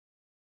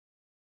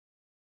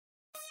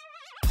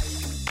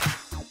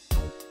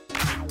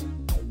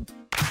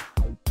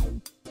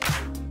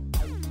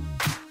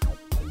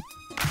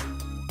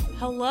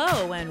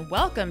Hello and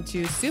welcome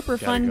to Super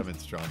Gotta Fun. come in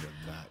stronger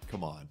than that.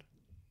 Come on.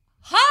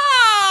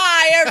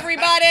 Hi,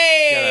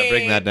 everybody! Gotta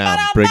bring that down.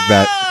 Bring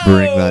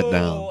that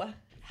down.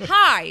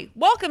 Hi,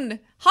 welcome.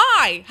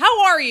 Hi,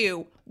 how are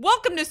you?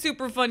 Welcome to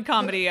Super Fun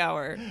Comedy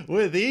Hour.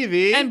 With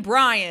Evie. And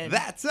Brian.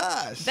 That's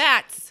us.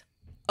 That's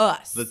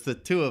us. That's the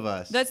two of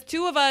us. That's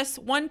two of us.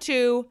 1,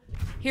 2.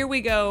 Here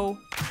we go.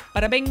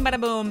 Bada bing,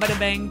 bada boom, bada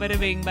bang, bada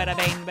bing, bada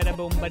bang, bada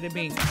boom, bada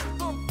bing.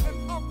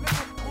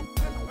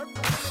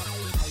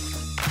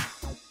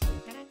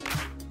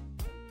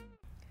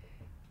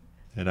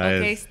 And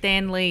Okay,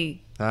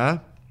 Stanley. Huh?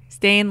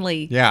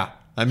 Stanley. Yeah.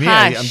 I'm here.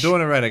 Hush. I'm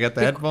doing it right. I got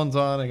the headphones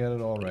on. I got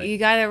it all right. You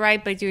got it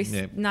right, but you're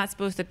Yeah. not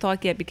supposed to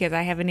talk yet because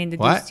I haven't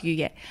introduced What? you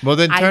yet. Well,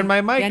 then turn my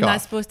mic You're off.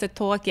 not supposed to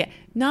talk yet.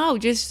 No,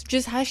 just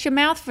hush your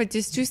mouth for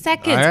just 2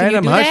 seconds. All Can right, you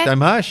I'm do hushed. that?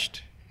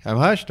 I'm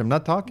hushed. I'm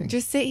not talking.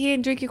 Just sit here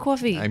and drink your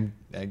coffee.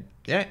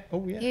 Yeah.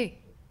 Oh, yeah. Hey,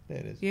 There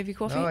it is. you have your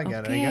coffee? No, I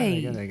got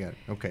Okay. it. I got it.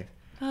 Okay.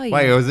 Oh, yeah.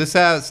 Wait, was this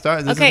how it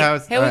started? This Okay, is how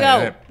it's here we all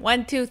go. right.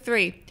 1, 2,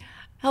 3.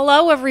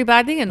 Hello,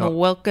 everybody, and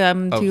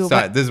welcome Oh, to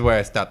sorry. This is where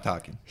I stopped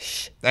talking.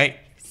 Shh. Hey.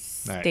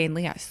 All right.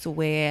 Stanley. I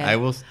swear. I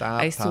will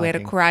stop. I swear to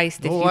talking.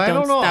 Christ, if Oh, you I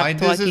don't know. stop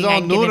This is talking, all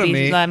I'm new gonna to be-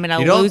 me. I'm gonna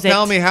You don't lose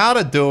tell it. me how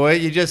to do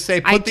it. You just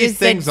say I put these just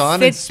said things on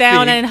sit and speak.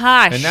 down and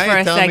hush And now for you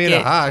a tell me to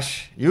second.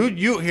 hush.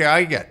 You here?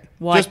 I get.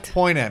 What? Just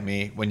point at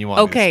me when you want.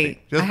 Me to Okay,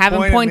 speak. Just I haven't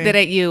point pointed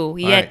me. at you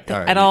yet All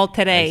right. at all I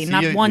today. see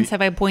Not you- once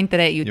have I pointed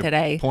at you You're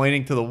today.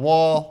 pointing to the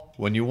wall.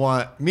 When you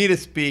want me to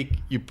speak,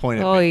 you point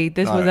at Oy, me.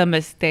 this All was right. a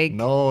mistake.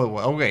 No.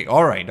 Okay.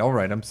 All right.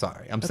 I'm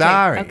sorry. I'm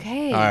sorry.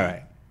 okay. All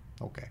right.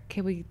 Okay.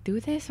 Can we do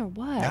this or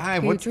what? Hi,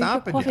 Can you what's drink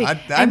your stopping you? coffee?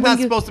 I'm And when not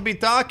you supposed to be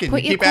talking. You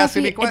put your keep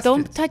asking me coffee- and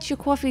questions. Don't touch your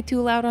coffee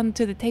too loud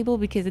onto the table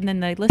because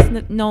then I listen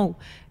to, no,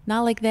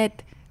 not like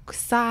that.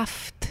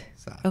 Soft.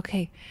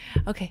 Okay.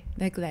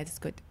 That's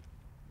good.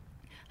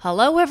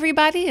 Hello,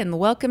 everybody, and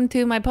welcome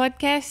to my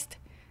podcast.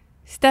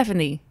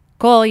 Stephanie,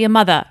 call your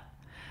mother.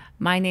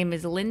 My name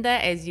is Linda,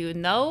 as you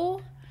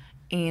know,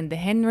 and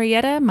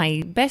Henrietta,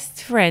 my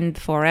best friend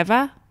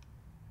forever.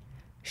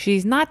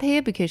 She's not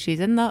here because she's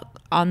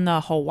on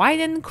the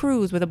Hawaiian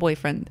cruise with a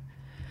boyfriend.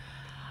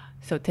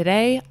 So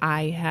today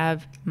I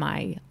have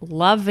my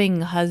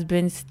loving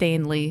husband,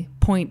 Stanley,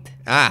 point.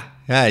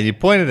 Yeah, you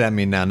pointed at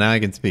me now. Now I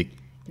can speak.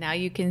 Now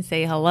you can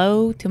say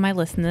hello to my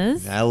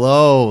listeners.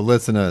 Hello,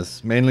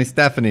 listeners. Mainly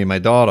Stephanie, my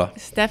daughter.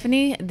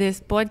 Stephanie, this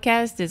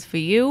podcast is for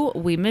you.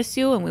 We miss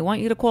you and we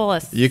want you to call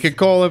us. You could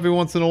call every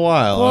once in a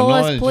while. Call I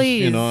know, us, I just,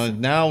 please.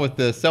 Now with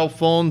the cell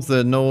phones,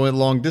 the no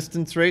long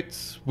distance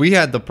rates, we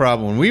had the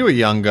problem when we were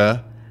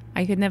younger.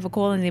 I could never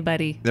call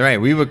anybody.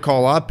 Right, we would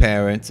call our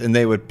parents and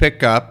they would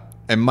pick up,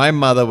 and my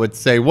mother would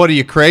say, "What, are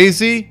you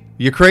crazy?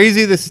 You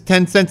crazy? This is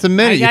 10 cents a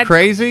minute. You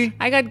crazy?"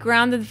 I got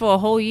grounded for a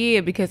whole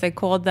year because I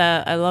called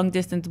a long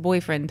distance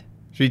boyfriend.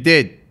 She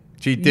did.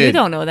 You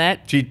don't know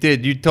that. She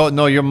did.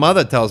 No, your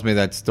mother tells me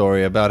that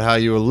story about how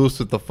you were loose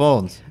with the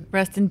phones.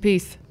 Rest in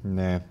peace.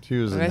 Nah, she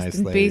was a Rest nice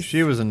in lady. peace.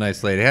 She was a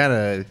nice lady.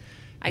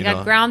 I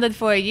got grounded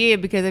for a year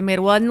because I made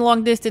one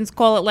long distance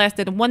call. It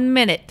lasted 1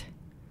 minute.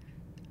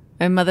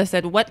 My mother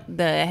said, what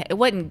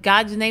in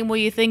God's name were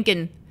you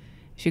thinking?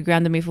 She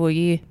grounded me for a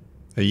year.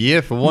 A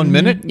year for 1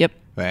 minute? Yep.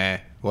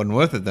 Wasn't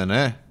worth it then,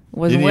 eh?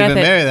 Wasn't you worth didn't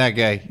even it. marry that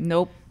guy.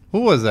 Nope.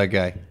 Who was that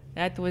guy?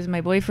 That was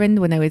my boyfriend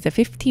when I was a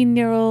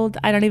 15-year-old.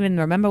 I don't even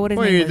remember what his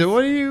name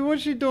was.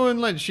 What's she doing?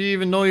 Like, she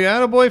even know you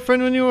had a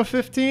boyfriend when you were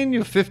 15? You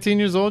were 15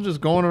 years old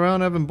just going around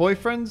having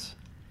boyfriends?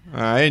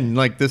 I didn't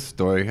like this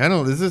story.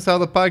 Is this how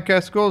the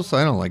podcast goes?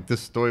 I don't like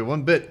this story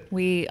one bit.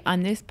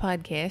 On this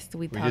podcast,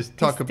 we just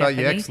talk about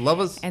your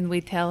ex-lovers? and we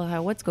tell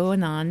her what's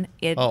going on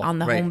on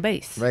the home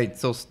base. Right.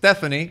 So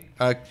Stephanie,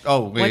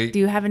 What do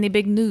you have any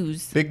big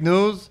news? Big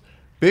news.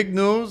 Big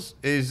news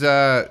is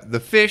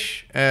the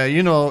fish.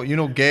 You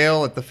know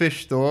Gail at the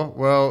fish store.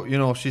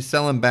 Well, she's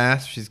selling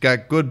bass. She's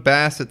got good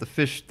bass at the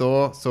fish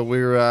store. So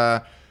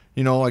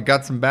I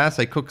got some bass.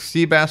 I cooked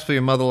sea bass for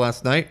your mother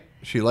last night.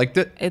 She liked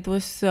it. It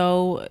was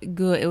so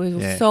good. It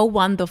was so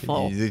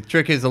wonderful. The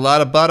trick is a lot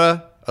of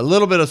butter, a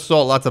little bit of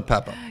salt, lots of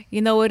pepper.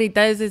 You know what he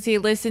does is he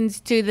listens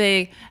to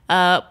the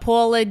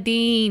Paula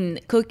Dean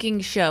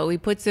cooking show. He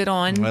puts it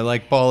on. I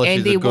like Paula.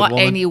 She's a good woman.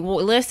 And he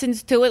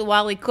listens to it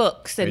while he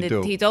cooks. And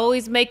he's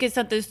always making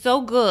something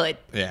so good.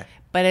 Yeah.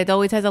 But it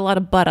always has a lot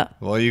of butter.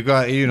 Well, you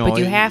got, But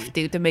you have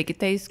to make it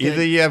taste good.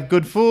 Either you have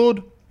good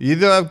food. You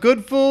either have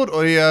good food,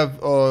 or you have,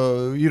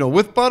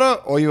 with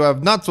butter, or you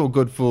have not so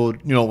good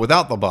food,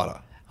 without the butter.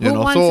 Who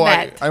wants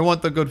that? I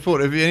want the good food.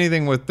 If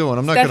anything worth doing,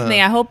 I'm not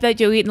Stephanie, I hope that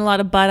you're eating a lot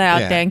of butter out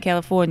there in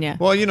California.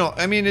 Well,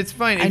 it's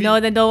fine. I know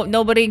that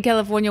nobody in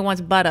California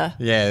wants butter.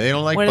 Yeah, they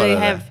don't like what butter. What do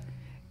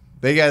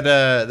they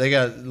have? They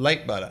got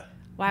light butter.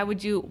 Why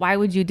would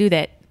you do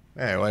that?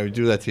 Hey, why would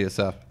you do that to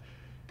yourself?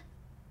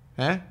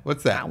 Huh?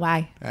 What's that?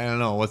 Why? I don't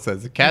know. What's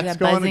that? The cat's that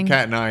going? buzzing? The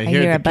cat? No, I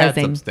hear hear the a cat's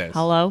buzzing. upstairs.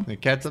 Hello? The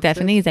cat's upstairs.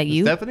 Stephanie, is that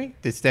you? Stephanie?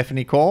 Did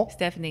Stephanie call?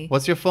 Stephanie.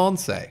 What's your phone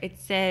say? It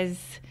says,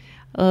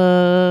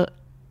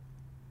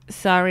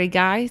 sorry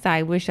guys,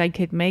 I wish I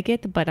could make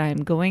it, but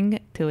I'm going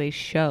to a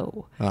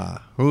show.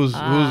 Who's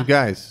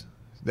guys?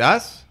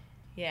 Us?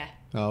 Yeah.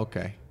 Oh,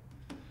 okay.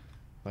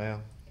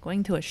 Well,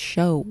 Going to a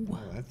show. oh,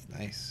 that's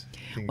nice.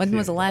 When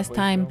was the last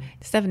time,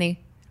 Stephanie?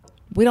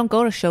 We don't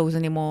go to shows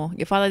anymore.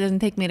 Your father doesn't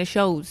take me to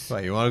shows.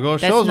 Right, you want to go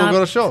to That's shows? We'll not- go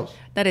to shows.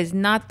 That is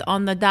not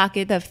on the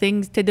docket of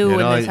things to do You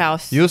know, in this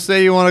house. You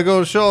say you want to go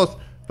to shows,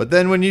 but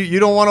then when you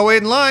don't want to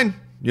wait in line.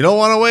 You don't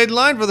want to wait in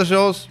line for the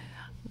shows.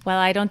 Well,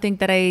 I don't think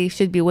that I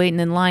should be waiting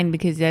in line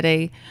because at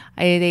a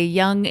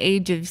young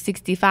age of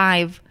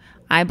 65,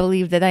 I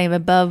believe that I am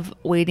above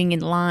waiting in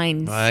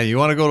lines. You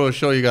want to go to a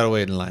show, you got to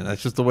wait in line.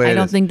 That's just the way it is. I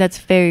don't think that's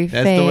very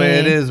fair. That's the way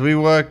it is. We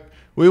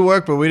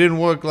work, but we didn't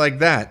work like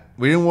that.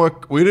 We didn't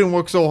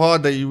work so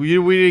hard that we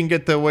didn't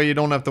get to where you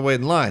don't have to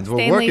wait in lines. We're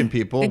Stanley, working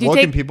people. did you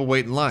Working take- people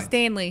wait in line.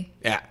 Stanley.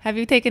 Yeah. Have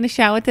you taken a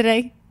shower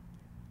today?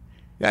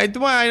 Yeah,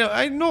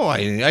 I know.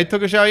 I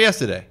took a shower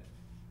yesterday.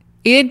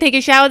 You didn't take a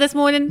shower this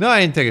morning? No,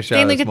 I didn't take a shower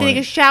Stanley this could morning.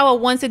 take a shower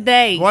once a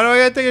day. Why do I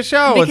gotta take a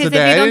shower once Because a if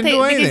day? you I don't didn't take, do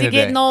because anything you're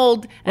today. getting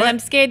old, and What? I'm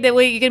scared that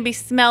you're gonna be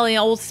smelly, an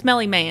old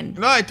smelly man.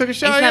 No, I took a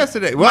shower It's not-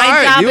 yesterday. Well, my all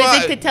right, job you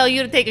isn't are- to tell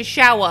you to take a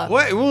shower.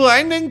 What? Well,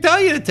 I didn't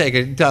tell you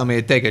to tell me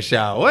to take a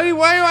shower. Why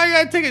do I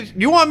gotta take a?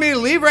 You want me to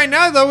leave right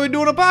now? Though we're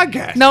doing a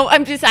podcast. No,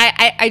 I'm just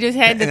I just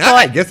had the I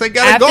thought. guess I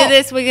gotta after go.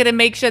 this, we're gonna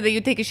make sure that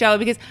you take a shower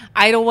because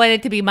I don't want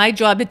it to be my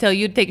job to tell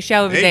you to take a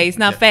shower every Hey, day. It's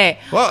not yeah. fair.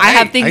 Well, I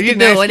have hey, things I to didn't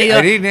do, ask and you-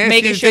 I didn't ask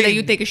making you to sure that take-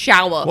 you take a shower.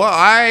 Well,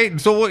 I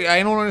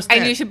don't understand.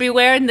 And you should be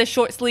wearing the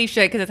short sleeve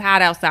shirt because it's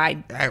hot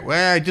outside.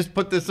 Well, I just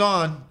put this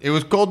on. It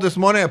was cold this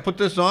morning. I put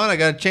this on. I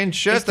gotta change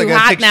shirts. It's I too gotta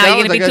hot take now. showers.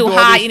 You're gonna I be gotta too do all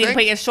hot. these You need to things.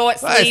 put your short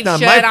Well, it's sleeve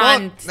not my shirt fault.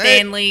 on, Hey.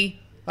 Stanley.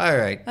 All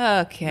right.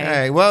 Okay. All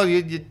right. Well,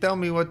 you tell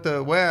me what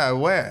to wear. I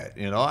wear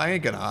it. You know, I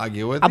ain't gonna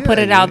argue with I'll you. put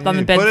it out on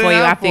the bed Put it for you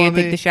out after for you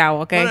me. take the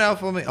shower, okay? Put it out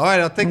for me. All right,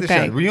 I'll take the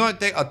Okay. shower. You want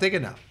to take? I'll take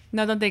it now.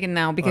 No, don't take it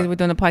now because All right. we're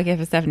doing a podcast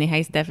for Stephanie.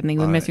 Hey, Stephanie,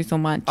 we miss you so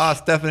much. Oh,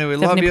 Stephanie, we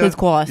love Stephanie, you. please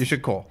call us. You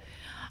should call.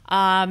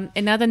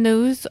 In other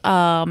news,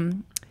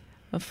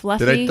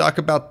 Fluffy. Did I talk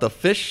about the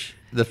fish?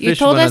 The fish You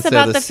told one I us said,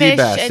 about the sea fish,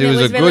 bass. and It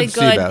was a really good sea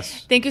good.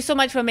 bass. Thank you so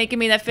much for making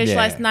me that fish Yeah.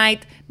 last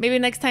night. Maybe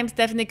next time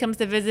Stephanie comes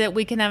to visit,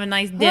 we can have a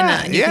nice dinner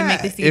Yeah, and you can yeah.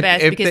 make the sea If-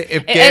 bass if because the-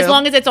 if as Gail-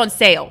 long as it's on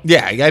sale.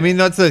 Yeah, I mean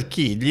that's the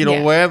key. You know,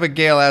 Yeah. wherever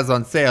Gail has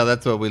on sale,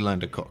 that's what we learn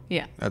to cook.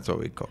 Yeah. That's what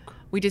we cook.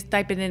 We just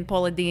type it in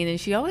Paula Dean, and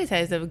she always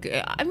has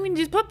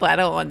just put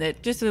butter on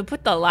it. Just put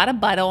a lot of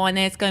butter on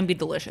it. It's gonna be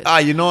delicious.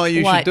 You know what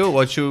you What? should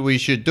do? We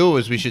should do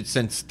is we should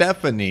send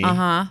Stephanie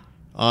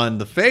on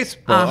the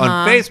Facebook.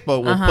 On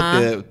Facebook, we'll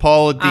put the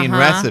Paula Dean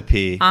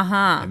recipe.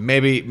 And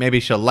maybe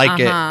she'll like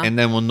it, and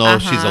then we'll know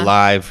she's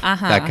alive.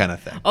 That kind of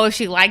thing. Oh, if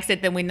she likes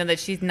it, then we know that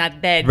she's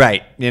not dead.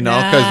 Right, you know,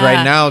 because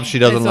right now she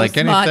doesn't That's so like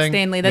smart, anything.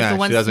 Stanley. That's Yeah, the she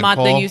one doesn't smart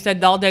thing call. you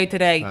said all day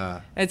today.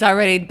 It's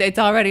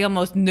already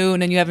almost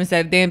noon, and you haven't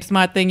said a damn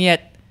smart thing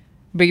yet.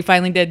 But you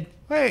finally did.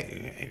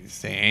 Wait,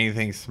 say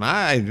anything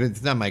smart?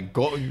 It's not my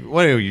goal.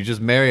 What do you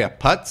just marry a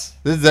putz?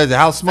 This is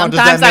how smart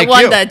Sometimes does that I make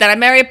wonder, you? did I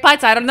marry a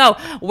putz? I don't know.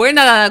 We're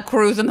not on a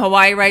cruise in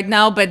Hawaii right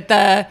now, but You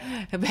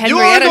wanna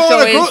Henrietta go on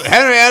sure a cruise? is.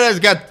 Henrietta's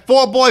got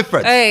 4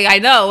 boyfriends. Hey, I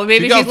know.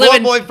 Maybe She got she's 4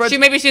 living. boyfriends.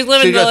 Maybe she's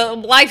living She the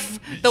got- life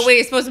the way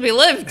it's supposed to be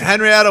lived.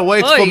 Henrietta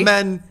waits Oy.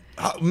 for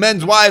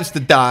men's wives to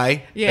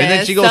die, and then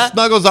Yes. she goes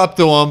snuggles up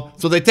to them,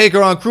 so they take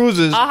her on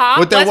cruises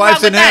with their What's wife's wrong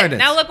with that? inheritance.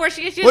 Now look where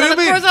she is. She's What do on you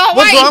the mean? cruise in Hawaii.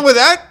 What's wrong with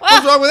that? Ah.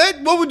 What's wrong with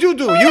that? What would you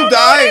do? I You don't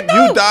die.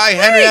 know. You die. Hey,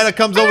 Henrietta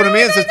comes I over to don't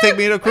me and know says, that. "Take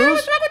me to a cruise."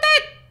 What's wrong with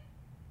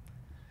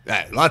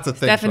that? Lots of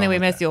things. Stephanie, wrong we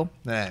with miss that. you.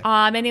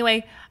 Yeah.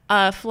 Anyway,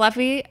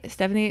 Fluffy,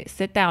 Stephanie,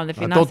 sit down. If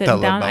you're Don't not tell sitting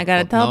her down, about I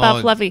gotta Fluffy. tell No,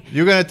 about Fluffy.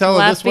 you're gonna tell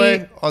her this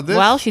Fluffy- way or this?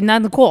 Well, she's not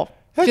in the call.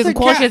 That's She doesn't a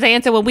call. cat. She doesn't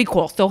answer when we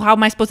call. So how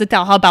am I supposed to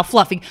tell her about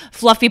Fluffy?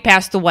 Fluffy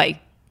passed away.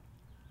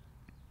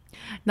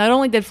 Not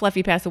only did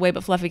Fluffy pass away,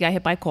 but Fluffy got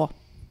hit by a car.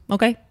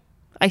 Okay?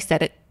 I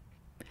said it.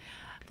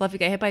 Fluffy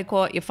got hit by a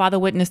car. Your father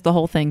witnessed the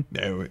whole thing.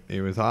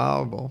 It was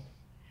horrible.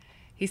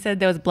 He said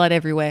there was blood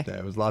everywhere.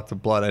 There was lots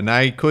of blood, and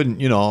I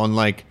couldn't, and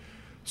like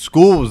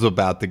school was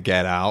about to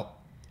get out,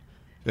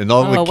 and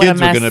all the Oh, what a kids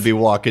were mess. going to be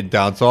walking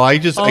down. So I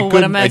just, I Oh, what a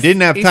couldn't, mess. I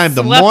didn't have He time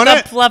to swept mourn up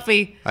it.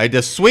 Fluffy. I had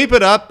to sweep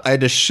it up. I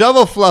had to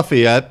shovel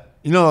Fluffy up.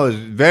 It was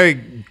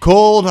very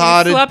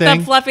cold-hearted Swept thing.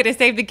 up Fluffy to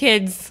save the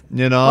kids.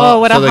 Oh,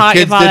 what so a the heart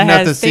your kids father didn't have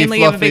has. to see Stanley,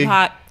 you have a Fluffy. big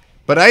heart.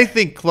 But I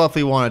think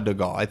Fluffy wanted to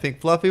go. I think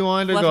Fluffy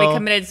wanted to Fluffy go.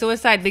 committed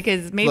suicide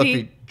because maybe.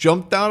 Fluffy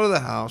jumped out of the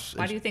house.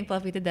 Why do you think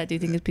Fluffy did that? Do you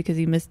think it's because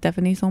he missed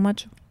Stephanie so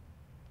much?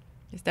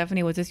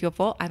 Stephanie, was this your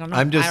fault? I don't know.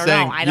 I'm just I don't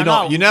saying, know. I you don't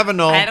know, know. you never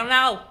know. I don't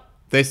know.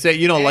 They say,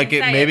 like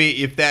it say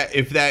maybe if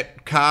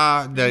that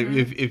car that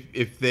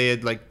if they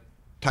had like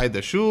tied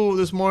the shoe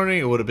this morning,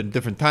 it would have been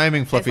different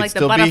timing. Fluffy'd like the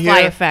still be butterfly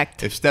here.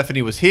 effect. If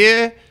Stephanie was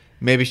here,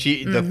 maybe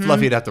the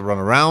Fluffy'd have to run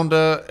around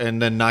her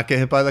and then not get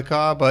hit by the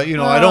car. But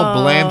I don't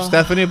blame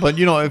Stephanie. But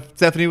if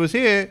Stephanie was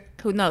here,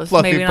 Who knows?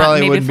 Fluffy maybe probably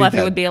Maybe wouldn't be Fluffy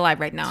dead. would be alive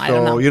right now. I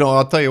so don't know.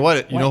 I'll tell you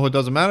what. You What? know who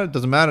doesn't matter? It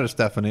doesn't matter to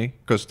Stephanie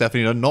because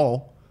Stephanie doesn't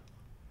know.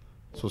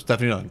 So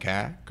Stephanie doesn't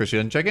care because she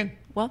doesn't check in.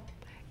 Well,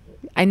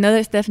 I know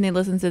that Stephanie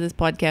listens to this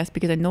podcast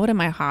because I know it in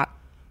my heart.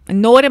 I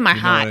know it in my You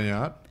know heart. what in your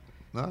heart?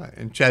 All right.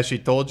 And Chaz, she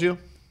told you?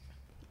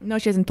 No,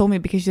 she hasn't told me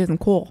because she doesn't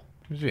call.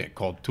 She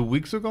called 2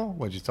 weeks ago.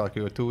 What, you talk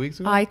to her 2 weeks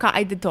ago?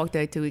 I did talk to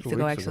her 2 weeks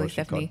ago, weeks actually, ago she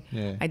Stephanie.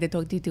 called. Yeah. I did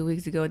talk to you 2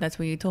 weeks ago. That's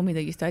when you told me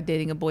that you started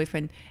dating a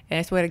boyfriend. And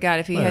I swear to God,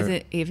 if he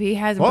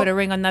hasn't What? put a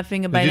ring on that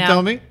finger by Did you now,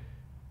 tell me?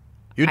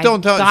 You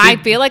don't tell. I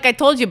feel like I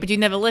told you, but you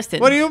never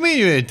listened. What do you mean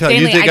you didn't tell?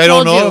 Stanley, You think I I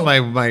don't told know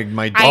you.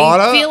 my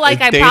daughter? I feel like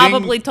is I dating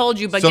probably told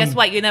you, but some- guess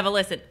what? You never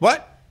listened.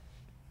 What?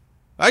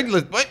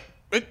 What?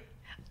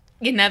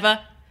 You never.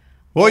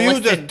 Well, you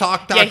Listen. just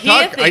talk. You hear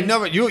I things.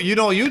 never.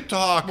 You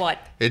talk. What?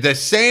 At the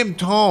same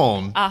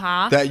tone.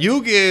 Uh-huh. That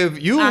you give.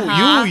 You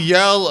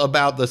yell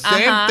about the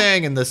same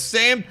thing in the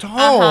same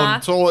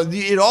tone. So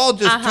it all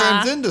just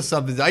turns into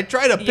something. I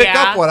try to pick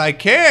up what I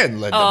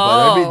can, Linda.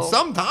 But I mean,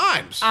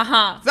 sometimes.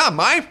 It's not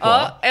my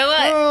fault.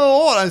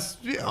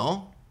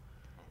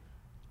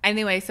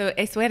 Anyway, so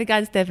I swear to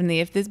God, Stephanie,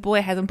 if this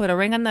boy hasn't put a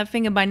ring on that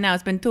finger by now,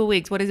 it's been 2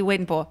 weeks. What is he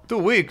waiting for? 2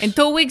 weeks. In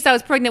 2 weeks, I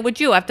was pregnant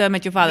with you after I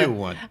met your father. You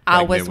weren't.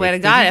 I was swear to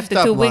God,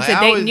 after 2 weeks of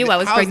dating you, I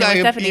was pregnant with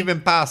Stephanie. How's that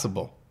even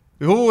possible?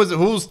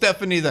 Who's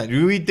Stephanie then?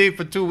 You date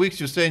for 2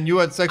 weeks. You're saying you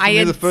had sex with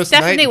me the first night.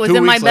 Stephanie was 2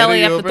 in my weeks later, belly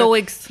you after were 2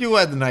 weeks. You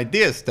had an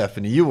idea,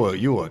 Stephanie. You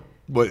were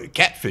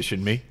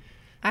catfishing me.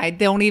 I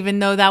don't even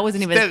know that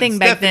wasn't even a thing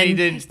back Stephanie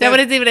then. did- That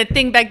wasn't even a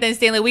thing back then,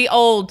 Stanley. We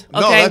old.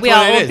 Okay, No, that's we what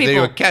are it old is. people. They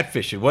were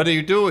catfishing. What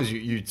do? Is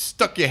you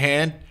stuck your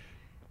hand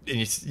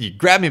and you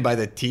grabbed me by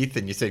the teeth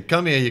and you said,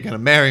 "Come here, you're gonna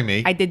marry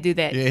me." I did do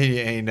that.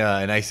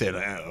 And I said,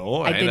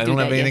 "All right, did I do don't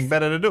have that, anything yes.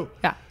 better to do."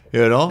 Yeah.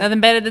 You know, Nothing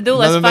better to do.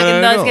 Let's Nothing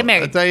better to let's do. get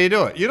married. That's how you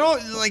do it. You know,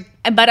 like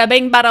And bada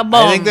bing, bada boom.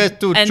 I think there's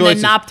two and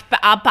choices. then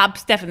I'll pop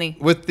Stephanie.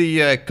 with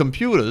the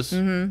computers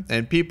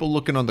and people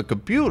looking on the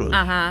computers.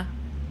 Uh-huh.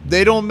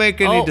 They don't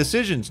make any Oh.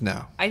 decisions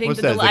now. I think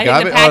What's the that? del- I think the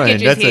garbage? package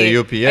is that's here. a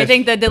UPS. I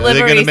think the They're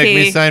delivery's gonna make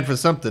me here. sign for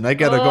something. I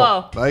gotta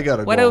go. I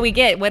gotta What go. do we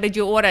get? What did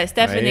you order?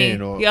 Stephanie,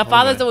 ain't your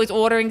father's okay. always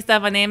ordering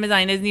stuff on Amazon.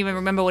 He doesn't even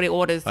remember what he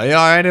orders. All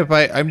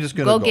right, I'm just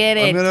gonna Go go. get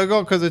it. I'm gonna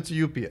go because it's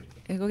UPS.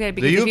 Go get it,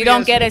 The because if you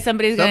don't UPS get it,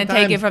 somebody's going to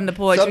take it sometimes- from the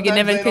porch. We can sometimes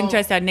never they don't-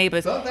 trust our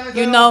neighbors. sometimes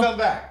You they know. don't come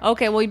back.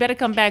 Okay, well, you better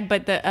come back.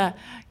 But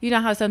you know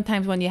how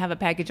sometimes when you have a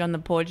package on the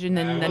porch and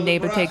then It the wasn't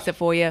neighbor for takes us. it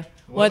for you. It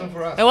wasn't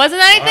for us. It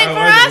wasn't anything It for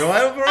wasn't- us. it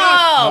wasn't for us.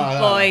 Oh No,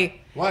 no. boy.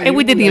 Why, And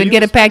we you- didn't are even you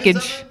get a expecting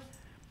package. something?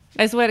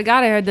 I swear to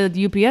God, I heard the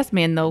UPS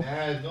man though.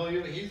 No,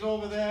 he's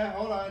over there.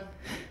 Hold on.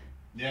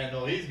 Yeah,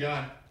 no, he's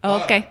gone.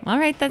 Oh, okay, all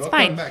right, that's Go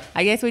fine. come back.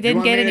 I guess we You didn't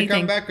want get me to anything.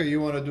 come back or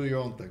you want to do your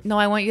own thing? No,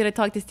 I want you to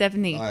talk to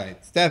Stephanie. All right,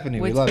 Stephanie,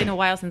 we It's love been you. a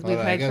while since All we've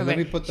right, heard guys, from let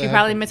her. me put She the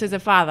probably headphones- misses her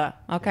father.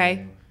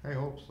 Okay. I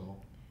hope so.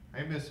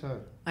 I miss her.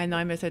 I know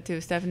I miss her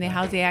too. Stephanie,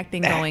 how's the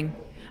acting going?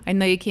 I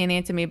know you can't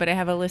answer me, but I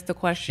have a list of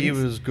questions. She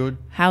was good.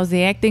 How's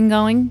the acting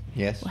going?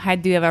 Yes.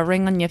 Do you have a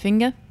ring on your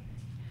finger?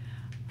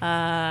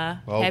 Well,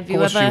 Have of you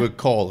course ever? she would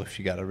call if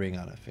she got a ring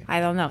on her finger. I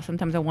don't know.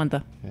 Sometimes I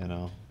wonder. You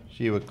know,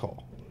 she would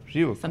call.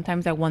 She would. Call.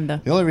 Sometimes I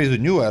wonder. The only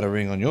reason you had a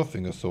ring on your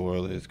finger so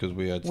early is because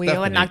we had We Stephanie.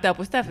 were knocked up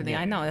with Stephanie.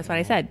 I know. That's what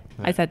I said.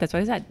 I said that's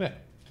what I said. Yeah.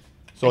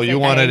 So I you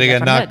said wanted I- to get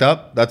that's what I knocked said.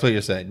 up? That's what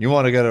you're saying. You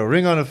want to get a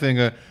ring on a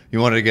finger. You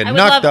want to get I would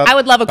knocked love. up. I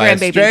would love a by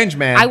grandbaby. strange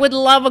man. I would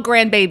love a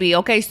grandbaby.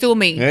 Okay, sue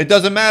me. It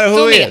doesn't matter who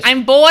Sue he me. is.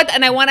 I'm bored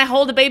and I want to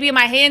hold a baby in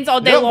my hands all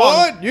day You're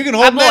long. bored? You can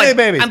hold I'm bored. many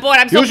babies. I'm bored.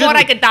 I'm so You should- bored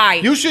I could die.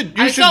 You should. You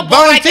I'm should so bored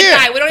I could volunteer.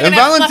 die. We don't even and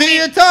have volunteer Fluffy.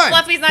 your time.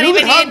 Fluffy's not you even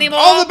can here hug anymore.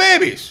 all the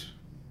babies.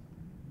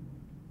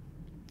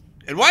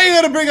 And why you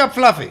gotta bring up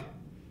Fluffy?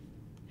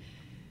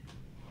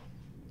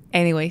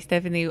 Anyway,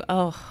 Stephanie,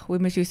 we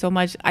miss you so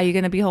much. Are you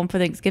going to be home for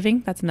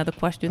Thanksgiving? That's another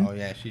question. Oh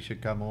yeah, she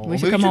should come home. We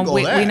should come home. Go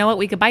We there. know what?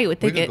 We could buy you a We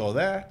ticket. could go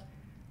there.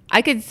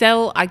 We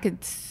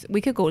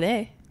could go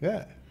there.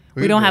 Yeah.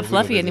 We don't have we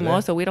Fluffy visit anymore,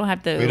 there. so we don't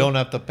have to We don't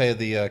have to pay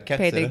the cat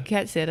pay sitter. the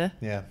cat sitter.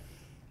 Yeah.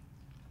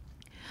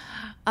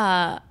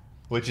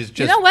 Which is just.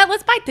 You know what?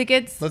 Let's buy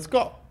tickets. Let's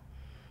go.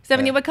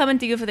 Stephanie, Yeah. we're coming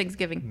to you for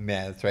Thanksgiving.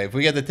 Yeah, that's right. If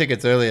we get the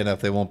tickets early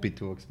enough, they won't be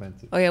too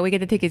expensive. Oh, yeah, we get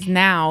the tickets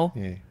now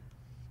Yeah.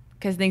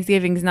 because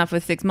Thanksgiving is not for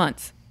 6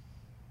 months.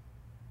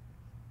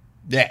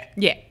 Yeah.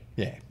 Yeah.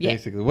 Yeah. Yeah.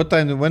 Basically.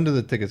 When do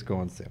the tickets go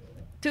on sale?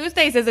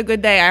 Tuesdays is a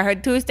good day. I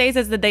heard Tuesdays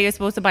is the day you're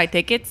supposed to buy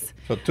tickets.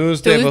 So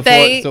Tuesday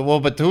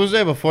but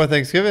Tuesday before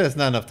Thanksgiving, that's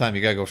not enough time.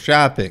 You gotta go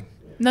shopping.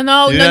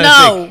 No. You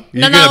No.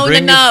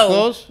 bring your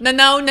clothes?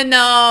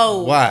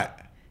 No.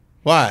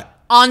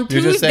 What? On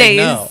You're just saying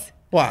no. Tuesdays,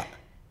 What?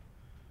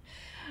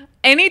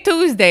 any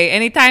Tuesday,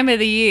 any time of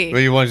the year.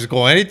 Well, you want to just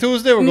go any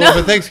Tuesday? We're going No.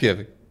 for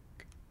Thanksgiving.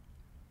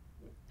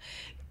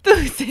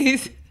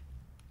 Tuesdays.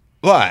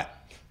 What?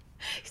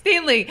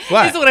 Stanley,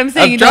 What? this is what I'm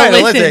saying. You trying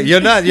don't to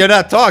listen. You're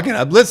not talking.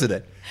 I'm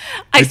listening.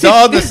 I It's said-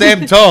 all the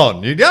same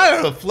tone. You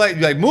gotta reflect.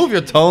 Like, move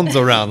your tones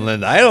around,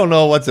 Linda. I don't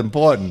know what's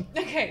important.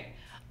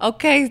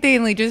 Okay,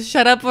 Stanley, just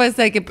shut up for a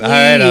second, please. All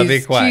right, I'll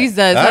be quiet.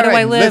 Jesus, All how do I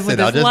right, live listen,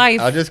 with this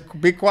life? I'll just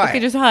be quiet. Okay,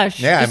 just hush.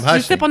 Yeah, I'm Just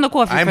hushing. sip on the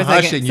coffee I'm for a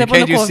second. hushing. Sip on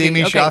Can't the you coffee. see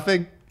me Okay.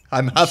 shuffling?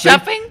 I'm huffing.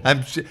 Shuffling?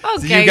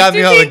 You got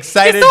me all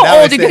excited. You're so Now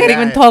I old, you say, can't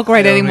even "Ah, talk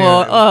right I don't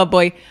anymore. know." Oh,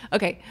 boy.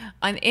 Okay,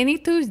 on any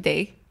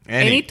Tuesday,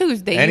 any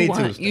Tuesday any you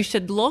want, Tuesday. you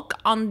should look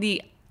on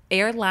the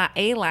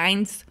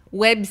airline's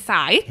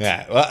website.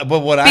 Yeah, well, but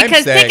what I'm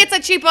Because saying. tickets are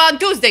cheaper on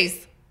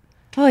Tuesdays.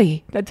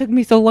 Oy, that took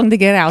me so long to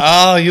get out.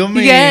 Oh, you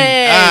mean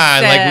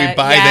Yes, like we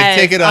buy yes,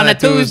 the ticket on a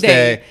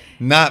Tuesday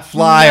not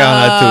fly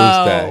on a No.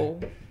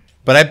 Tuesday.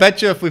 But I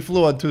bet you if we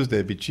flew on Tuesday,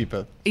 it'd be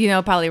cheaper. You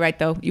know, probably right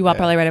though. You are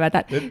probably right about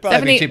that. It'd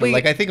probably be cheaper.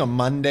 Like I think a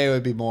Monday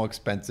would be more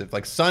expensive.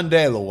 Like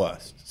Sunday, the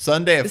worst.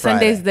 Sunday or Friday.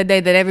 Sunday's the day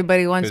that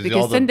everybody wants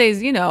because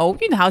Sundays, you know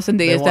how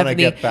Sunday is, wanna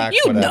Stephanie. get back,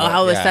 You whatever. know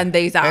how the Yeah.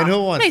 Sundays are. And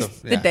who wants Nice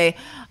to- the yeah. day.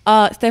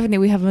 Stephanie,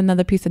 we have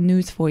another piece of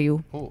news for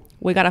you. Ooh.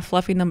 We got a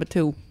fluffy number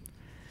 2.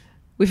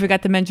 We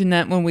forgot to mention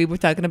that when we were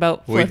talking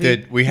about We fluffy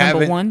did. We number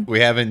haven't. 1. We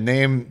haven't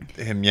named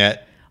him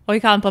yet. Oh, you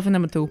call him fluffy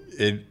number 2.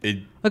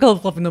 I call him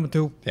fluffy number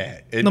 2.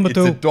 Number it's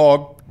 2. a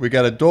dog. We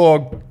got a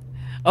dog.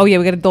 Oh yeah,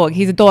 we got a dog.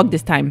 He's a dog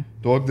this time.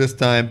 Dog this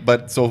time,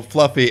 but so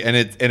fluffy, and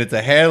it's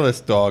a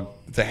hairless dog.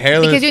 It's a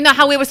hairless. Because you know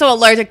how we were so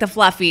allergic to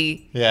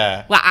Fluffy.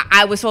 Yeah. Well,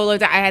 I was so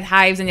allergic. I had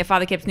hives, and your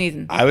father kept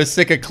sneezing. I was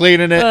sick of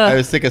cleaning it. Ugh. I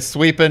was sick of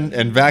sweeping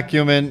and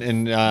vacuuming,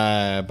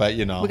 and but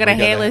you know We got a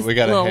hairless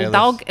little hairless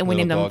dog, and we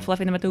little named him dog.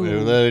 Fluffy number 2. We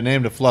literally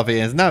named it Fluffy,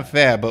 and it's not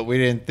fair, but we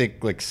didn't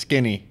think like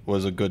Skinny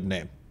was a good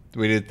name.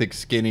 We didn't think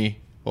Skinny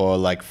or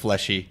like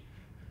Fleshy.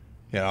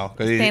 You know,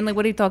 Stanley,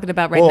 what are you talking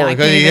about right Oh, now? I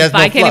because can't, he even, has no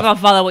I can't fluff.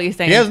 even follow what you're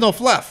saying. he has no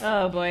fluff.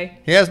 Oh boy,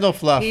 He has no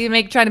fluff. you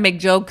trying to make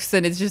jokes,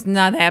 and it's just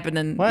not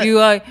happening. What? You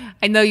are.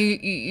 I know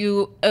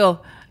you. Oh,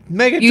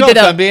 Make a you joke. did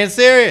a- I'm being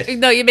serious.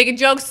 no, you're making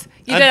jokes.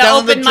 You I'm did an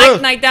telling the open mic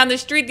truth. night down the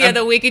street the I'm-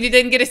 other week, and you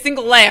didn't get a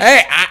single laugh.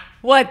 Hey,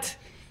 What?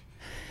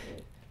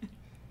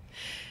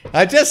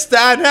 I just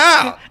started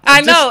out.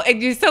 I know,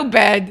 and you're so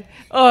bad.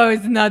 Oh,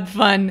 it's not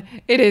fun.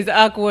 It is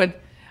awkward.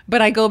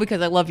 But I go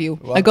because I love you.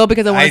 I go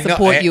because I want to know,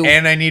 support you.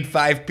 And I need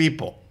 5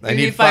 people. I You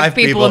need 5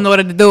 people in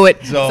order to do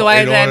it. So I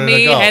in had order to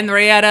me, go.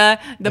 Henrietta,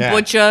 the Yeah.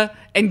 butcher,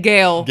 and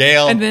Gail.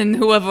 Gail. And then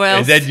whoever else.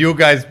 And then you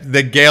guys,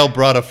 the Gail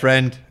brought a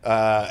friend.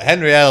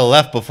 Henrietta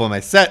left before my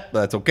set,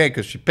 but that's okay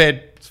because she paid.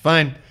 It's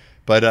fine.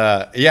 But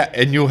yeah,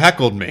 and you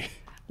heckled me.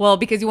 Well,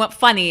 because you weren't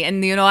funny.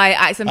 And, you know,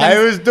 I sometimes. I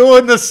was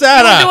doing the you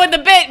setup. were doing the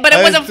bit, but it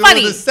I wasn't was doing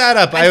funny. the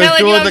setup. I'm I was telling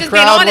you, doing I'm the just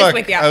being crowd honest work.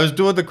 with you. I was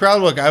doing the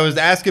crowd work. I was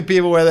asking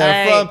people where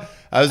they're Hey. from.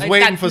 I was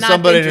waiting That's for not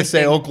somebody to say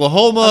interesting.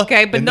 Oklahoma.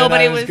 Okay, but and then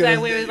nobody I was. gonna-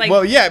 We was like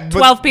well, yeah, but,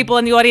 12 people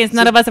in the audience.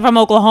 None of us are from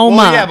Oklahoma.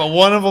 Well, yeah, but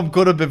one of them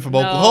could have been from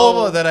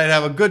Oklahoma. Then I'd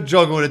have a good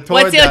joke with it.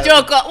 What's your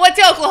joke? What's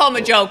your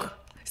Oklahoma joke,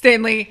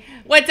 Stanley?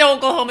 What's your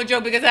Oklahoma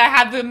joke? Because I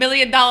have $1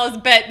 million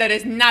bet that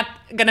is not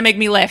gonna make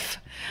me laugh.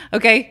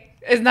 Okay,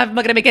 it's not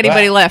gonna make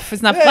anybody laugh.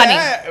 It's not funny.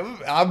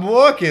 I'm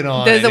working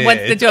on Does it. it- what's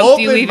the It's joke?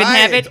 Do you open even mic.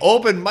 have it? It's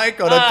open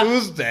mic on a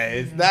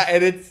Tuesday. It's not,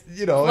 and it's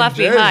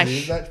Fluffy, in Jersey. hush.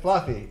 It's not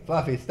fluffy.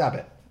 Fluffy, stop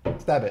it.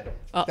 Stop it.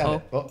 Stop Uh-oh.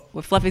 it. Oh.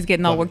 Well, Fluffy's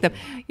getting all worked up.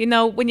 You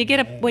know, when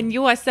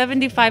you are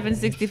 75 and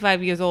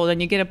 65 years old and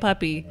you get a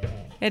puppy,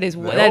 that is a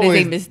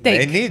They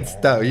mistake. need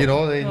stuff, They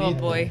Oh need.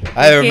 boy,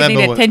 I you remember can't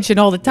need when- attention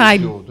all the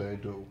time. They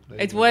do.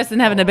 It's worse than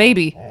having a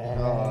baby.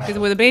 Because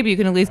with a baby, you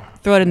can at least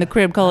throw it in the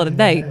crib, call it a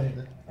day.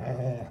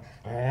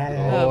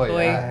 Oh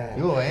boy. yeah.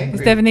 You're angry.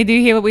 Stephanie, do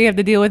you hear what we have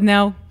to deal with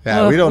now?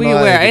 Yeah, we don't know how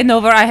to We're get- in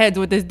over our heads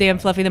with this damn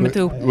Fluffy number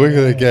 2. We're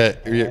gonna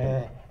get.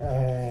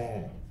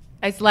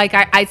 It's like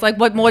it's like,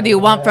 what more do you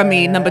want from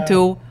me, number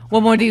 2?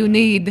 What more do you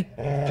need?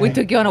 We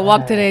took you on a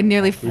walk today and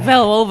nearly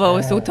fell over. I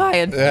was so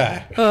tired.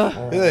 Yeah.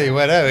 Ugh. He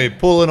went out. He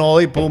pulling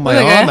he pulled my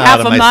Like arm a out half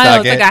of a my mile.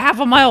 socket. It's like a half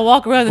a mile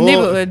walk around the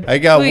neighborhood. I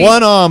got Please.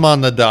 one arm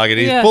on the dog, and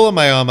he's Yeah. pulling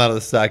my arm out of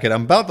the socket.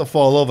 I'm about to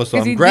fall over, so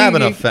I'm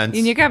grabbing a fence.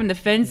 And you're grabbing the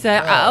fence. It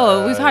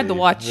was hard to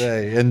watch.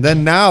 And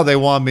then now they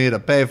want me to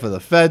pay for the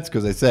fence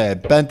because they say I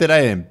bent it.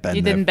 I didn't bend it.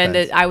 You didn't bend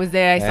it. I was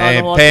there. I saw I the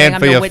ain't whole paying thing. I'm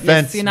for the your witness.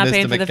 fence, You're not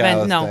paying Mr. for the fence.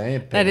 McAllister. I No,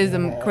 ain't that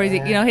paying. is crazy.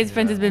 You know, his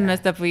fence has been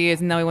messed up for years,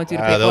 and now he wants you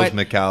to pay for Those it.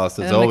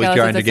 McAllisters And always McAllisters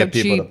trying to are get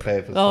so people cheap. to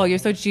pay for. Oh, you're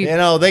so cheap. You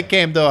know, they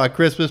came to our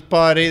Christmas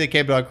party. They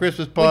came to our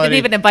Christmas party. didn't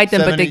even invite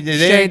them, but they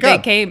didn't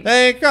come. came.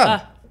 They didn't come.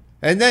 Ah.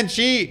 And then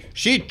she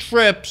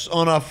trips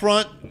on our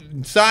front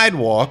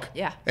sidewalk.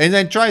 Yeah. And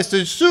then tries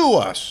to sue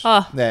us.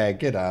 Oh. Nah,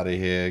 get out of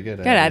here.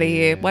 Get Get out of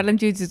here. Why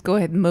don't you just go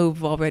ahead and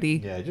move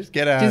already? Yeah, just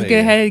get out Just of go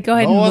here. ahead- go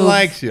ahead no and one move.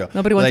 likes you.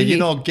 Nobody wants like, to you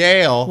hear- know,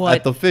 Gail What?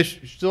 at the fish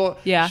store.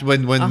 Yeah.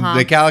 When Uh-huh.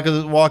 the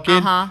calicos walk in,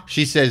 Uh-huh.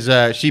 she says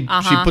she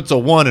Uh-huh. puts a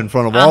 1 in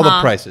front of all the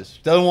Uh-huh. prices.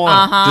 Doesn't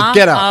want it. Just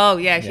get out. Oh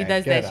yeah, she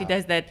does get that. She out.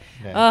 does that.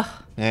 Yeah. Ugh.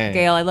 Yeah.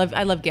 Gail, I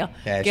love Gail.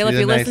 Yeah, Gail, she's if a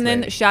you're nice listening,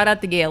 lady. shout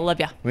out to Gail.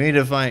 Love ya. We need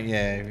to find,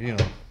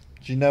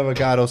 she never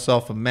got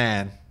herself a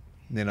man,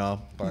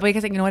 But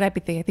Because you know what I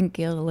think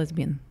Gail is a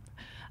lesbian.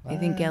 I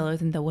think Gail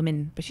isn't a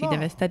woman, but she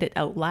never said it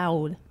out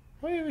loud.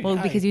 what do you mean? Well,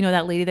 because you know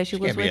that lady that she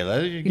lives can't be a with.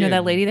 lesbian. You know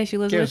that lady that she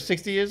lives Gail's with.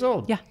 60 years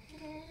old. Yeah.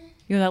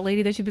 You know that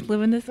lady that she's been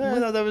living this I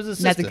with? thought that was a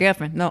sister. That's a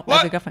girlfriend. No, What?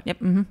 that's a girlfriend. Yep.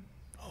 Mm-hmm.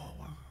 Oh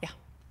wow. Yeah.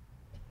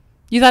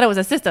 You thought it was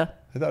a sister,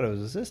 I thought it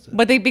was a sister.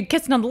 but they've been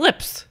kissing on the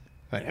lips.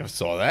 I never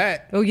saw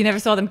that. Oh, you never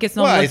saw them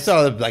kissing Well, on the I lips?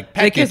 saw them like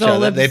They peck kiss each all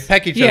other. lips. They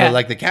peck each Yeah. other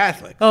like the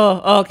Catholics.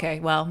 Oh,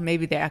 okay. Well,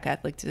 maybe they are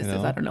Catholic sisters.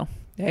 know? I don't know.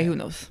 Hey, who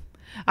knows?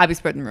 I'll be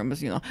spreading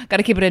rumors, Got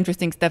to keep it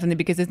interesting, Stephanie,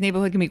 because this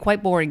neighborhood can be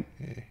quite boring.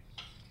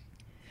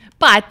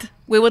 But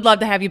we would love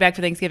to have you back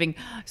for Thanksgiving.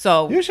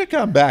 So You should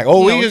come back.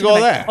 Oh, we we could should go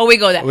come back. there. Oh, we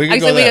go there. We could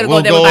Actually, go we there. gotta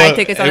go there. We'll buy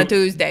tickets on a and-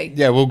 Tuesday.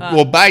 Yeah,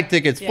 we'll buy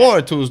tickets for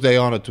a Tuesday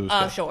on a Tuesday.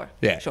 Oh, sure.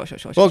 Yeah. Sure.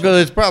 Well,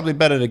 because it's probably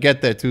better to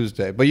get there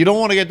Tuesday. But you don't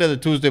want to get there the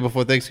Tuesday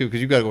before Thanksgiving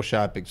because you got to go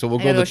shopping. So we'll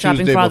I go gotta the go shopping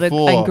Tuesday for all the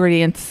before.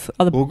 ingredients.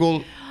 All the We'll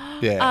go.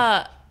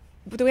 Yeah.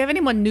 Do we have any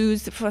more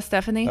news for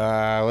Stephanie?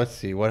 Let's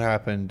see what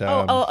happened.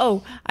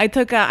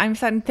 I'm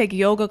starting to take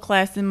yoga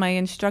class, and my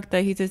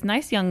instructor, he's this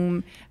nice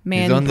young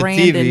man, He's on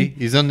Brandon. the TV.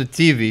 He's on the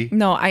TV.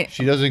 No,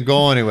 She doesn't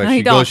go anywhere. I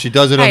She don't. goes. She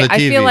does it on the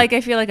TV.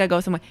 I feel like I go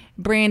somewhere.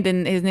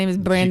 Brandon, his name is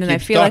Brandon. I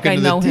keeps feel like I talking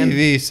to the know him.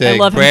 TV I saying,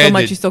 love him so "Brandon."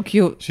 much. He's so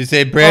cute. She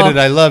say, "Brandon,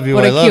 Oh, I love you.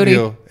 what I a love cutie.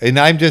 you." And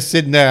I'm just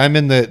sitting there. I'm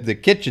in the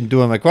kitchen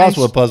doing my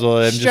crossword puzzle.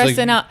 And I'm just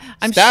stressing like, out.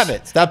 I'm Stop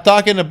it. Stop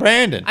talking to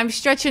Brandon. I'm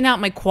stretching out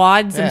my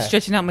quads. Yeah. I'm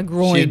stretching out my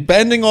groin. She's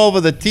bending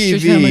over the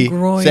Stretching out my TV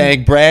groin.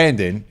 saying,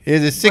 "Brandon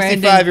is a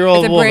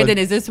 65-year-old woman." Brandon,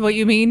 is this what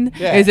you mean?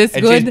 Yeah. Is this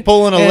And good? she's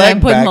pulling a And leg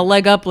I'm putting back. the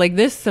leg up like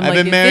this. I'm I've like,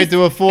 been is married this-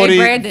 to her Hey,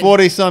 Brandon.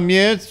 40 some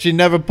years. She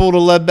never pulled a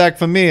leg back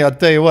for me. I'll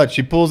tell you what.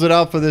 She pulls it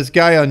out for this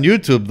guy on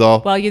YouTube,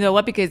 though. Well, you know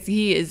what? Because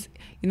he is.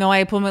 You know why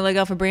I pull my leg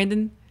out for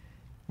Brandon?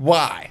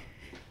 Why?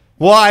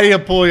 Why do you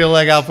pull your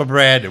leg out for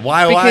Brandon?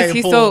 Why? Because you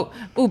he's pull- so.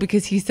 Oh,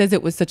 because he says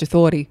it with such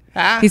authority.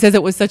 Huh? He says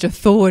it with such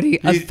authority.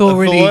 He's-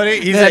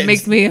 He's that a-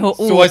 makes me.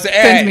 So it's,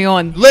 turns me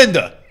on.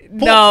 Linda.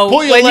 No,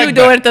 pull your when leg you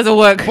do back. it doesn't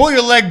work. Pull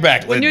your leg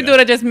back. When you Linda. do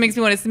it, it just makes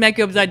me want to smack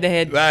you upside the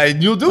head. Right,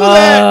 you do Oh,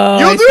 that. I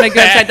You do smack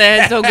you upside the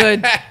head so that.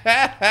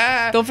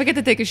 good. Don't forget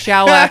to take a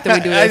shower after we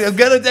do this. I'm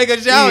gonna take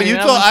a shower. Yeah, You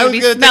that told one's I gonna was be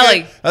gonna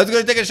smelly. I was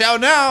gonna take a shower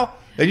now,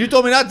 and you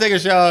told me not to take a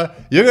shower.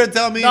 You're gonna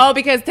tell me. No,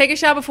 because take a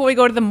shower before we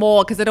go to the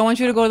mall. Because I don't want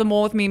you to go to the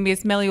mall with me and be a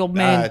smelly old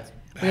man.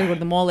 We're gonna go to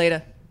the mall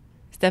later.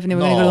 Stephanie,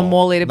 we're gonna go to the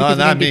mall later because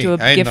we're not gonna get me. you I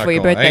a ain't gift not for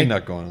your going. I birthday. ain't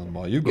not going to the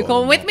mall. You go. You're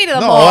going with me to the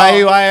no, mall.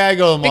 why I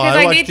go to the mall? Because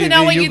I need to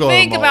know what you go to the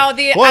think mall. about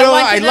the- Well, I no,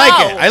 want to I like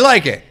know. it. I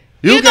like it.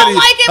 You don't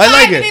like it, I but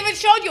like I it. haven't even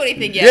showed you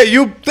anything yet. Yeah,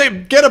 you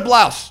get a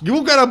blouse.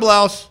 You got a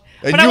blouse.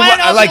 And But I want to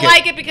know if like you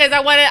like it because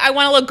I want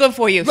to look good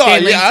for you, No,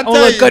 Stanley. yeah, I want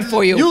to look good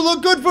for you. You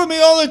look good for me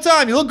all the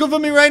time. You look good for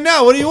me right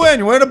now. What are you wearing?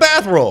 You're wearing a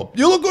bathrobe.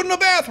 You look good in a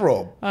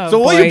bathrobe. Oh, so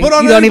what boy. you put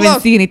on? You don't any even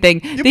blouse? see anything.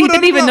 You You put on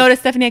didn't a even blouse. notice,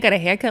 Stephanie. I got a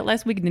haircut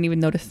last week. Didn't even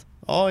notice.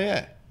 Oh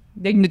yeah.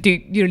 You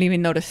didn't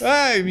even notice.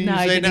 I mean, No,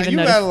 I you say didn't now, even you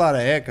notice. got a lot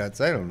of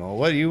haircuts. I don't know.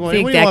 What do you want?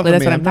 See, What do you want exactly, from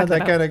that's me? what I'm I'm not talking that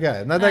kind about. of guy.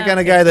 I'm not that kind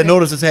of guy that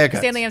notices haircuts.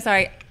 Stanley, I'm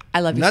sorry.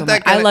 I love you Not so that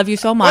much. I kinda- love you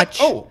so What? much.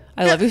 Oh,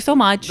 I love you so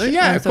much.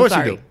 Yeah, I'm of so course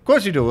sorry. you do. Of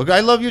course you do.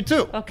 I love you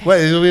too. Okay. What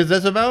is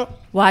this about?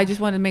 Well, I just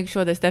wanted to make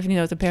sure that Stephanie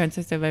knows her parents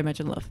and sister are very much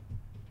in love.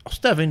 Oh,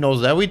 Stephanie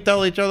knows that. We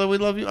tell each other we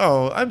love you.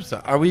 Oh, I'm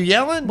sorry. Are we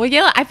yelling? Well,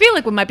 yeah, I feel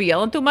like we might be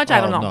yelling too much.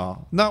 I don't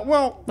know. No.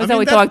 Well, That's how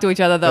we talk to each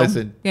other, though.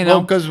 Listen, you know,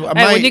 because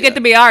when you get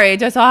to be our age,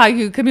 that's how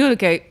you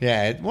communicate.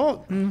 yeah.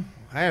 Well,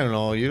 I don't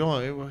know. You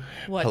don't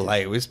What?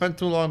 polite. We spent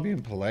too long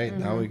being polite.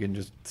 Now we can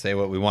just say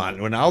what we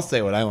want. When I'll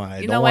say what I want. I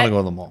You don't know want what? to go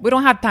to the mall. We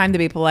don't have time to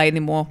be polite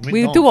anymore.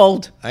 We're don't. too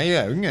old.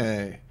 Yeah.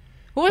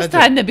 Who has That's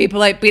time to be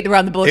polite, beating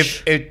around the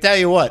bush? Tell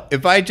you what,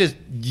 if I just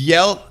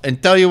yell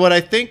and tell you what I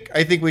think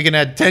we can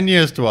add 10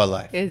 years to our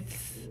life. It's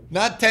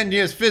Not 10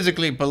 years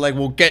physically, but like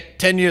we'll get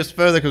 10 years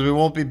further because we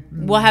won't be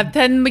we'll have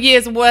 10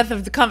 years worth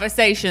of the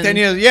conversation. 10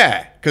 years.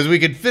 Yeah, because we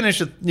could finish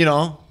it. You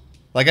know,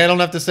 like I don't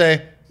have to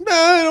say no.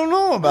 I don't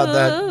know about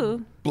Ooh.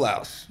 that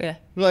blouse. Yeah.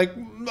 Like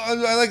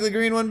I like the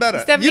green one better.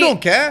 Stephanie, You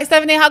don't care.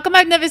 Stephanie, how come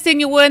I've never seen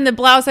you wearing the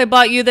blouse I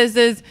bought you that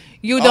says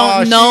you Oh,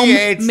 don't she know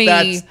hates me?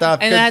 that stuff,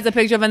 and it 'cause- has a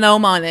picture of a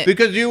gnome on it.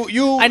 Because you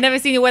I never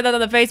seen you wear that on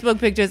the Facebook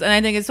pictures, and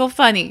I think it's so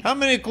funny. how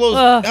many clothes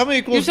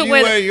should do you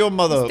wear wear your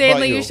mother Stanley,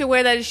 bought you? you should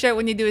wear that shirt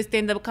when you do a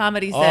stand-up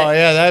comedy set. Oh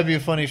yeah, that'd be a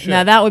funny shirt.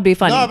 Now that would be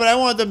funny. No, but I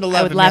want them to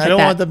laugh would at me. laugh I at don't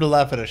that. want them to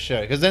laugh at a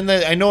shirt because then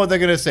I know what they're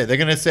gonna say. They're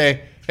gonna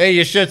say, "Hey,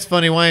 your shirt's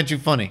funny. Why aren't you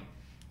funny?"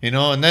 You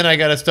know, and then I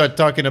gotta start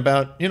talking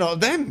about,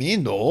 they're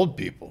mean to old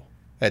people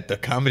at the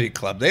comedy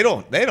club. They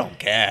don't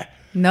care.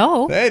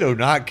 No, They do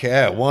not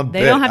care one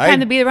bit. they don't have time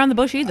to beat around the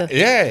bush either.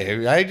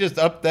 Yeah, I just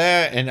up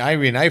there and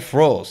I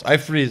froze. I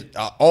freeze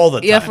all the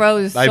time. You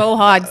froze so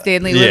hard,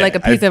 Stanley. You were yeah, like a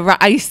piece of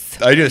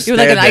ice. I just you were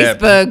like an stand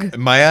there. iceberg.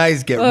 My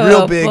eyes get Oh,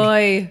 real big.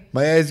 boy.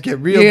 My eyes get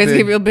real You guys big.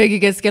 get real big. You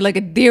get scared like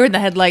a deer in the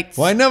headlights.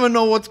 Well, I never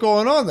know what's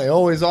going on. They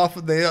always offer.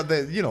 They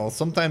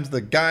sometimes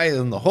the guy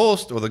and the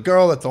host or the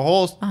girl that's the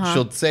host,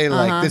 she'll say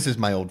like, "This is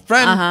my old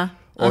friend,"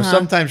 or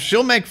sometimes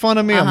she'll make fun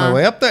of me on my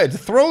way up there. It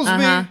throws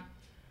me,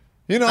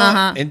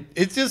 and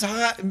it's just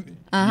hot.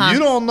 You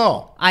don't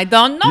know. I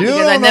don't know You because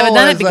don't I've never know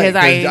done what it it's because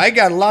like, 'cause I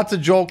got lots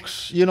of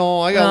jokes. I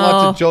got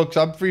lots of jokes.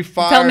 I'm free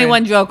fire. Tell me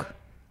one joke.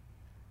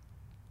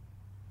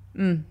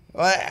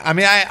 I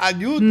mean,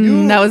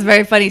 you. That was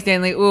very funny,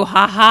 Stanley. Ooh,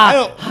 ha I ha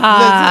don't-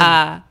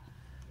 ha.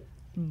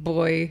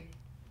 Boy,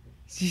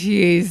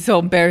 jeez, so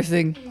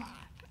embarrassing.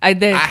 I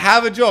did. I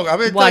have a joke. I'm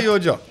gonna What? tell you a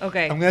joke.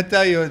 Okay. I'm gonna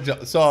tell you a joke.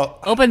 So,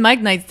 Open mic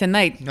nights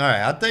tonight. all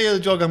right, I'll tell you the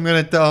joke I'm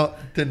gonna tell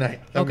tonight.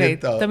 Okay,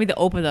 tell me the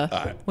opener.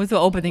 All right. What's the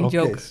opening Okay,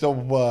 joke? so I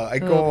boy.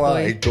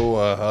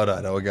 go, hold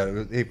on, I got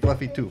it. Hey,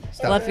 Fluffy 2,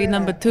 stop Fluffy it.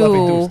 number Fluffy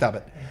 2, 2. stop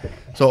it.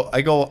 So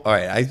I go, all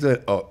right, I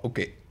said, oh,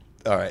 okay,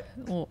 all right.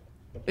 Oh,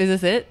 is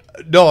this it?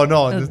 No,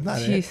 that's not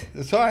jeez.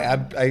 it. Sorry,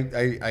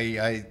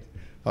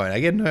 all right, I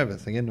get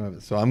nervous.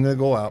 So I'm going to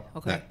go out.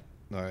 Okay.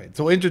 All right,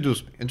 so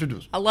introduce me.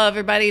 Hello,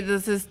 everybody.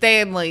 This is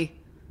Stanley.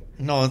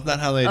 No, it's not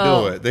how they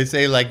Oh. do it. They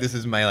say like, this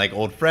is my like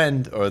old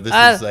friend, or this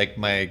is like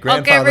my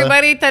grandfather. Okay,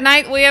 everybody.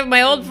 Tonight we have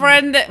my old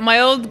friend, my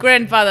old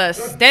grandfather,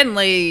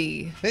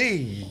 Stanley.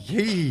 Hey,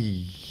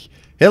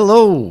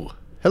 hello.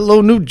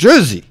 Hello, New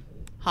Jersey.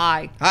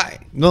 Hi. Hi.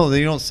 No,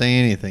 you don't say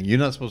anything. You're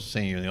not supposed to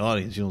say. You're in the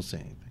audience. You don't say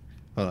anything.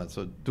 Hold on.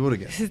 So do it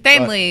again.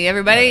 Stanley,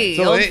 everybody.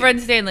 So, Old hey.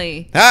 friend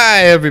Stanley.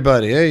 Hi,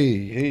 everybody.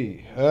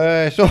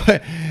 Hey. So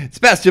it's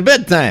past your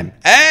bedtime.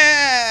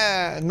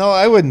 No,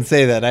 I wouldn't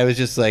say that. I was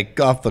just like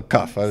off the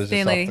cuff. I was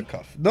Stanley. just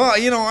off the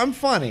cuff. No, I'm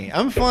funny.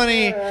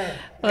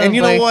 Oh, And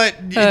you boy. know what?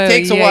 It Oh,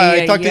 takes a yeah, while.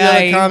 yeah, I talk to the yeah.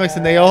 other comics,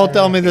 and they all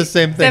tell me the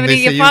same thing. Stephanie, They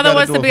say, your "You father gotta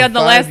wants do to it be for on the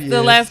 5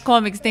 last years."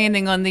 comic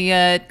standing on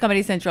the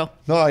Comedy Central.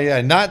 No,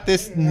 yeah, not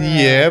this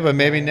year, but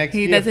maybe next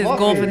year. That's his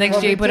goal for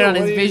next year. He put it on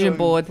his vision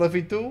board.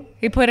 Fluffy too?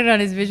 He put it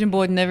on his vision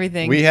board and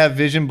everything. We have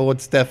vision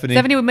board, Stephanie.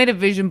 Stephanie, we made a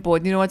vision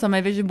board. You know what's on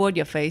my vision board?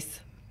 Your face.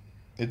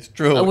 It's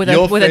true. With a-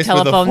 Your with a face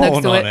telephone with a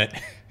next phone to on it.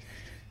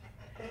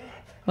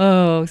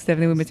 Oh,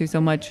 Stephanie, we miss you so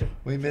much.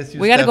 We miss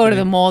you. We got to go to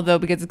Stephanie. the mall though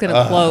because it's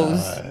gonna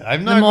close.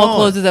 I'm not The mall going.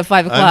 closes at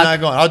 5 I'm o'clock. not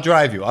going. I'll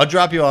drive you. I'll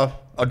drop you off.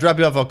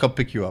 I'll come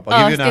pick you up.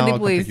 I'll give you an hour. Stanley, I'll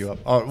come please. pick you up.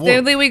 Oh, well,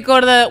 Stanley, we go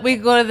to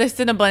the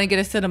Cinnabon and get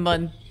a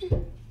Cinnabon.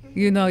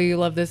 You know you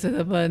love the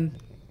Cinnabon.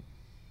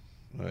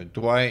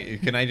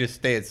 Can I just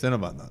stay at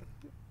Cinnabon then?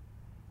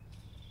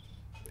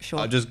 Sure.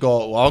 I'll just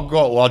go.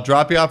 I'll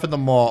drop you off at the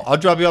mall. I'll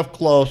drop you off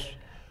close.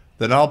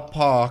 Then I'll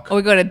park. Or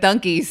we go to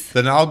Dunkies.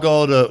 Then I'll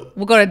go to.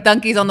 We'll go to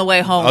Dunkies on the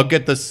way home. I'll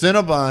get the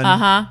Cinnabon.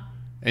 Uh-huh.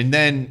 And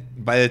then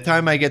by the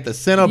time I get the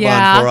Cinnabon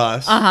Yeah. for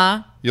us,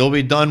 Uh-huh. you'll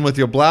be done with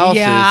your blouses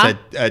Yeah.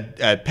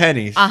 at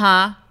Penny's.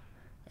 Uh-huh.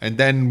 And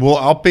then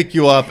I'll pick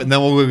you up, and then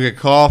we'll go get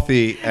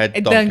coffee at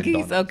At Dunkin' Dunkies.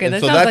 Donuts. Okay, And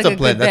that so sounds that's like a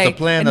plan. good day. That's a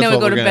plan. And That's then we what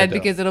go we're to gonna bed do.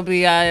 because it'll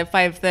be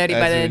 5:30 by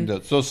That's what then. we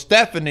do. So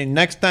Stephanie,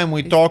 next time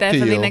we talk to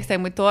Stephanie, you, next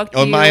time we talk to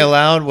am you. I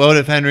allowed? What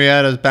if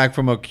Henrietta's back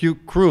from a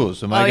cute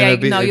cruise? Am I Oh gonna yeah,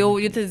 be? no,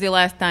 you this is your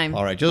last time.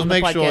 All right, just on the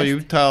make sure podcast.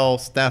 you tell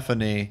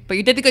Stephanie. But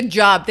you did a good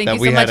job. Thank that you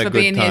we so had much a for good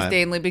being here, time.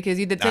 Stanley, because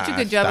you did such a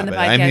good job in the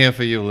Stop podcast. it. I'm here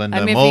for you, Linda.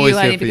 I'm here always for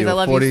you, honey, for because you. I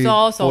love 40, you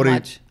so 40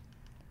 much.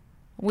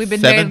 We've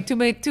been seven?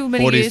 married too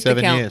many years to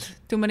 47 count. years.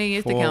 Too many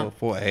years to count.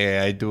 Hey,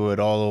 I do it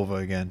all over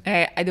again.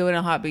 Hey, I do it in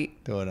a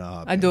heartbeat. Do it in a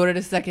heartbeat. I do it in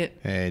a second.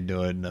 Hey,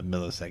 do it in a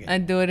millisecond. I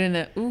do it in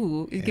a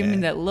ooh. He's giving me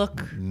Yeah. that look.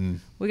 Mm.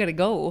 We gotta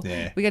go.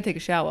 Yeah. We gotta take a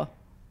shower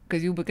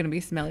because you're gonna be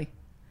smelly.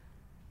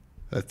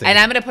 Let's And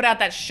I'm gonna put out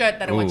that shirt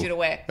that I want Ooh. you to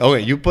wear.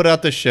 Okay, you put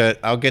out the shirt.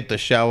 I'll get the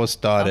shower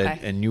started, Okay.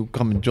 and you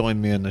come and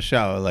join me in the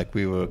shower like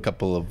we were a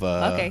couple of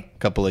Okay.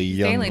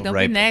 young, Stanley, don't be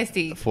ripe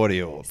nasty.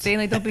 40-year-olds.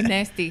 Stanley, don't be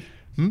nasty.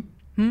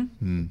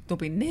 Don't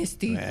be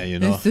nasty. Yeah, you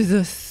know. This is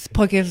a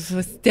podcast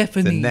for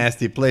Stephanie. It's a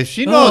nasty place.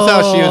 She knows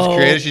how she was Oh,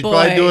 created. She's boy.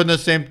 probably doing the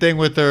same thing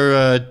with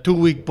her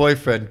 2-week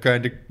boyfriend,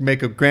 trying to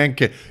make a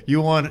grandkid.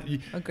 You want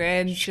A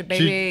grand she-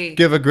 baby.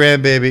 give a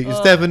grandbaby,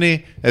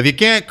 Stephanie. If you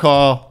can't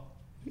call,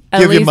 At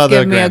give your least mother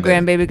give me a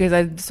grandbaby. grandbaby because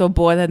I'm so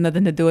bored. I had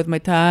nothing to do with my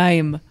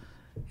time.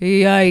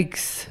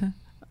 Yikes.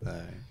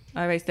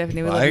 All right,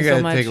 Stephanie, we Well, love I you so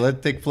gotta much.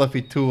 let's take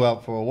Fluffy 2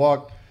 out for a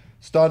walk.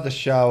 Start the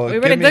shower. We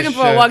give already me took him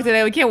for a shirt. walk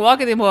today. We can't walk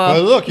anymore.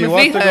 Well, look, he My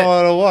wants feet to hurt. go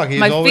on a walk. He's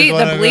My always feet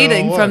wanted are to go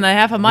bleeding on a walk. from the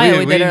half a mile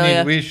we did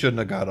earlier. We shouldn't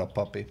have got a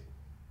puppy.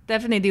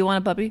 Stephanie, do you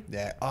want a puppy?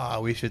 Yeah.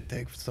 We should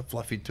take some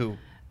Fluffy 2.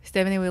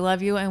 Stephanie, we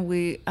love you,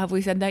 and have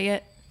we said that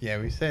yet? Yeah,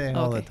 we say it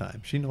all the Okay.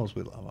 time. She knows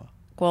we love her.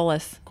 Call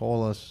us.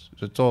 Call us.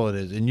 That's all it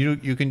is. And you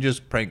can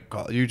just prank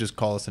call. You just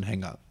call us and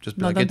hang up. Just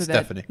be No, like, don't it's do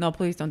that. Stephanie. No,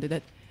 please don't do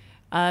that.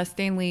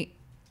 Stanley,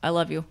 I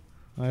love you.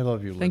 I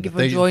love you, Linda. Thank you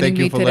for joining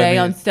me for today letting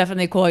on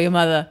Stephanie Call Your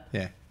Mother.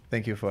 Yeah.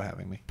 Thank you for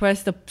having me.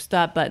 Press the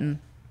stop button.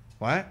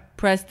 What?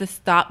 Press the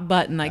stop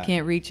button. I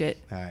can't reach it.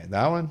 All right.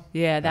 That one?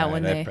 Yeah, that All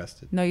one right, I there.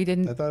 pressed it. No, you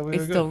didn't. I thought we It's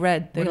were still good.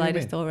 red. The What do you light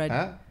is mean? still red.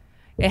 Huh?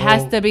 It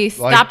has to be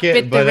Well, I stop can't-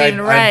 it but to be in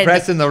I'm red.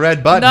 pressing the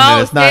red button. No,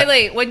 and it's not.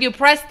 Stanley, when you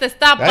press the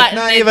stop That's button,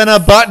 not it even a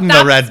button, the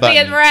stops red button.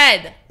 being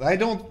red. I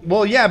don't.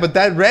 Well, yeah, but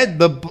that red,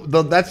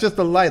 the that's just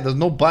the light. There's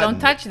no button. Don't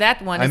touch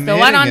that one. It's I'm the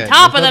one hitting on it.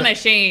 top There's of the nothing-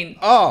 machine.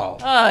 Oh.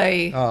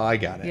 Oy. Oh, I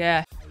got it.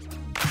 Yeah.